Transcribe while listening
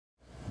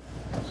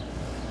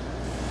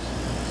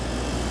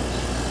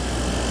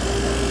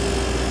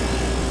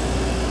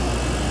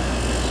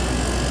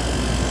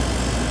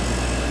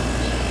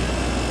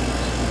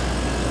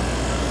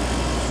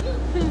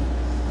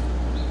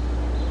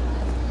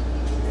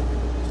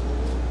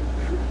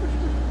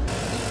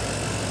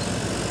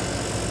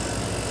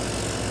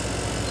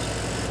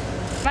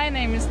My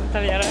name is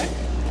Natalia Rak.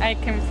 I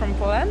came from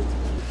Poland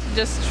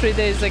just 3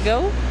 days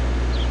ago,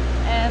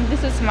 and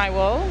this is my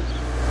wall.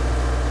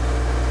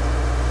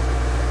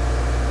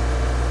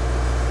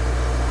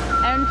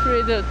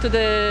 Entry to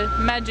the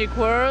magic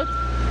world,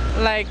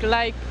 like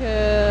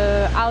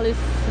Alice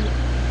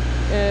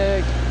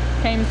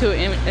came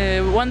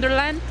to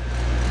Wonderland.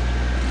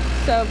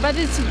 So, but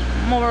it's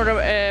more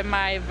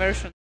my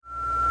version.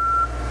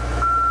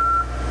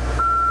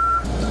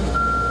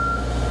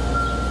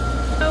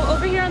 So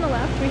over here on the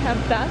left we have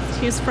Bezt.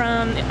 He's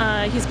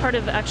part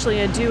of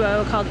actually a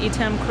duo called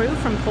Bezt Crew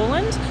from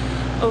Poland.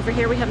 Over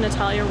here we have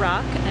Natalia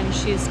Rak, and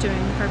she's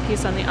doing her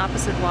piece on the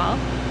opposite wall.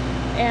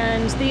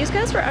 And these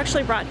guys were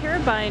actually brought here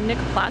by Nick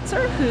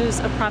Platzer, who's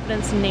a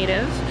Providence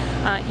native.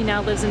 He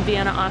now lives in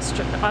Vienna,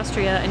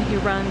 Austria, and he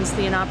runs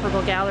the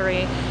Inoperable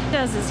Gallery. What he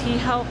does is he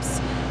helps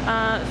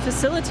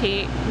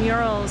facilitate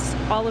murals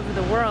all over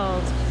the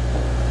world.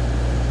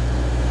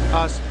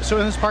 So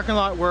in this parking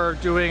lot we're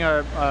doing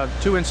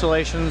 2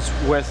 installations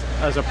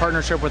as a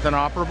partnership with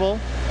Inoperable.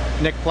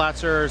 Nick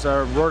Platzer is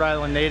a Rhode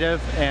Island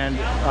native and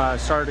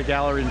started a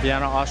gallery in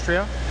Vienna,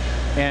 Austria.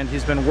 And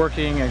he's been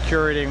working and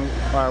curating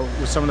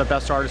with some of the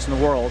best artists in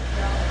the world.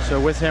 So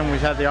with him we've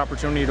had the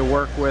opportunity to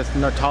work with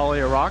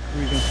Natalia Rak,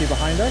 who you can see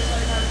behind us.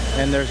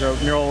 And there's a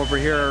mural over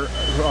here,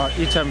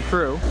 Bezt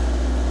Crew.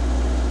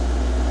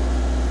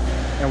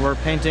 And we're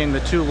painting the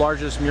 2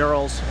 largest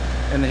murals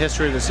in the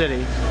history of the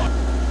city.